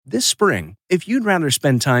This spring, if you'd rather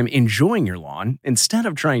spend time enjoying your lawn instead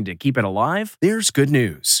of trying to keep it alive, there's good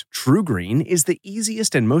news. TruGreen is the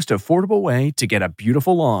easiest and most affordable way to get a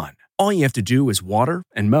beautiful lawn. All you have to do is water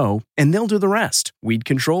and mow, and they'll do the rest. Weed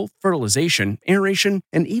control, fertilization, aeration,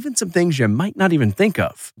 and even some things you might not even think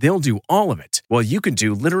of. They'll do all of it, while you can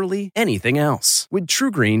do literally anything else. With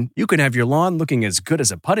TruGreen, you can have your lawn looking as good as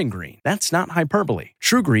a putting green. That's not hyperbole.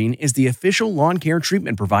 TruGreen is the official lawn care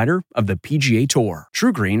treatment provider of the PGA Tour.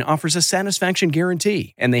 TruGreen offers a satisfaction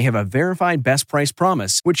guarantee, and they have a verified best price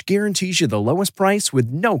promise, which guarantees you the lowest price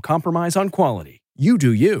with no compromise on quality. You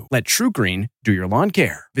do you. Let TruGreen do your lawn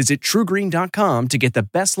care. Visit TruGreen.com to get the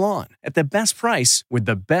best lawn at the best price with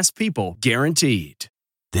the best people guaranteed.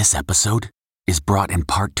 This episode is brought in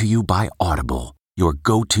part to you by Audible, your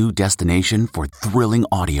go-to destination for thrilling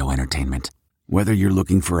audio entertainment. Whether you're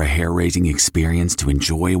looking for a hair-raising experience to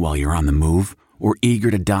enjoy while you're on the move or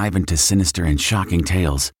eager to dive into sinister and shocking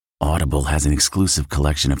tales, Audible has an exclusive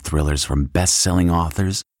collection of thrillers from best-selling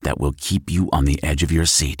authors that will keep you on the edge of your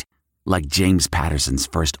seat. Like James Patterson's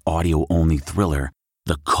first audio-only thriller,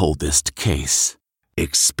 The Coldest Case.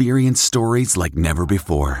 Experience stories like never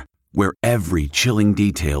before, where every chilling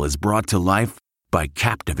detail is brought to life by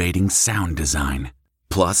captivating sound design.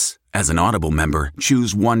 Plus, as an Audible member,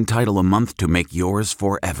 choose one title a month to make yours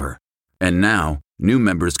forever. And now, new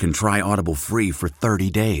members can try Audible free for 30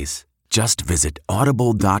 days. Just visit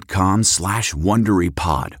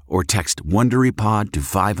audible.com/WonderyPod or text WonderyPod to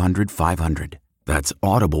 500-500. That's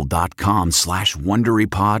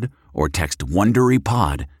audible.com/WonderyPod or text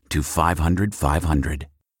WonderyPod to 500-500.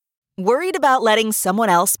 Worried about letting someone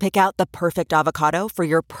else pick out the perfect avocado for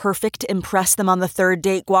your perfect impress them on the third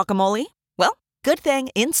date guacamole? Well, good thing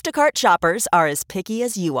Instacart shoppers are as picky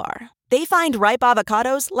as you are. They find ripe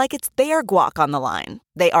avocados like it's their guac on the line.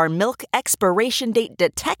 They are milk expiration date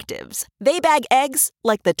detectives. They bag eggs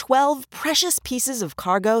like the 12 precious pieces of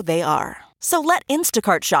cargo they are. So let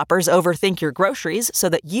Instacart shoppers overthink your groceries so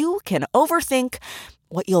that you can overthink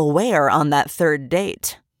what you'll wear on that third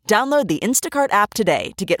date. Download the Instacart app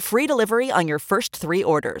today to get free delivery on your first 3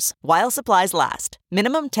 orders, while supplies last.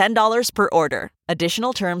 Minimum $10 per order.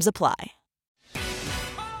 Additional terms apply.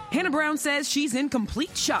 Hannah Brown says she's in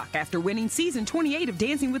complete shock after winning season 28 of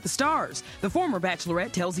Dancing with the Stars. The former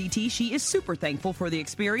Bachelorette tells ET she is super thankful for the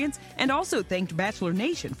experience and also thanked Bachelor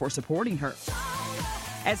Nation for supporting her.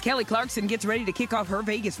 As Kelly Clarkson gets ready to kick off her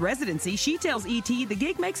Vegas residency, she tells ET the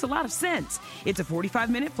gig makes a lot of sense. It's a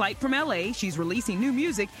 45-minute flight from LA, she's releasing new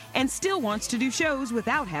music, and still wants to do shows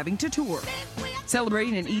without having to tour.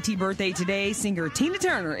 Celebrating an ET birthday today, singer Tina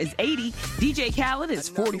Turner is 80, DJ Khaled is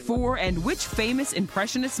 44, and which famous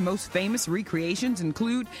impressionist's most famous recreations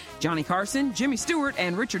include Johnny Carson, Jimmy Stewart,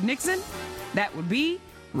 and Richard Nixon? That would be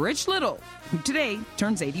Rich Little, who today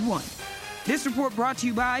turns 81. This report brought to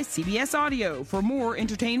you by CBS Audio. For more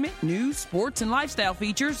entertainment, news, sports, and lifestyle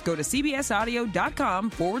features, go to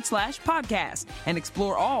cbsaudio.com/podcast and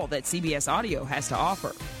explore all that CBS Audio has to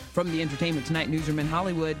offer. From the Entertainment Tonight newsroom in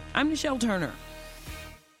Hollywood, I'm Nichelle Turner.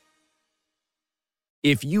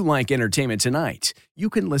 If you like Entertainment Tonight, you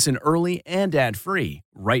can listen early and ad-free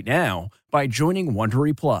right now by joining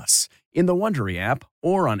Wondery Plus in the Wondery app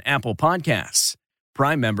or on Apple Podcasts.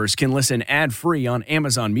 Prime members can listen ad-free on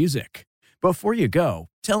Amazon Music. Before you go,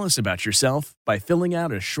 tell us about yourself by filling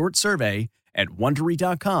out a short survey at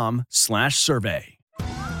Wondery.com/survey.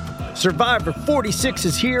 Survivor 46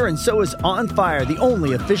 is here, and so is On Fire, the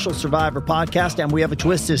only official Survivor podcast, and we have a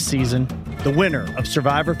twist this season. The winner of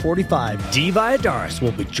Survivor 45, Dee Valladares,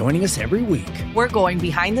 will be joining us every week. We're going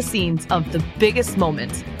behind the scenes of the biggest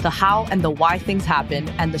moments, the how and the why things happen,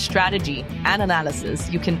 and the strategy and analysis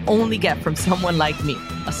you can only get from someone like me,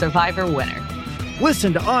 a Survivor winner.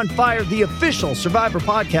 Listen to On Fire, the official Survivor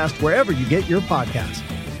podcast, wherever you get your podcasts.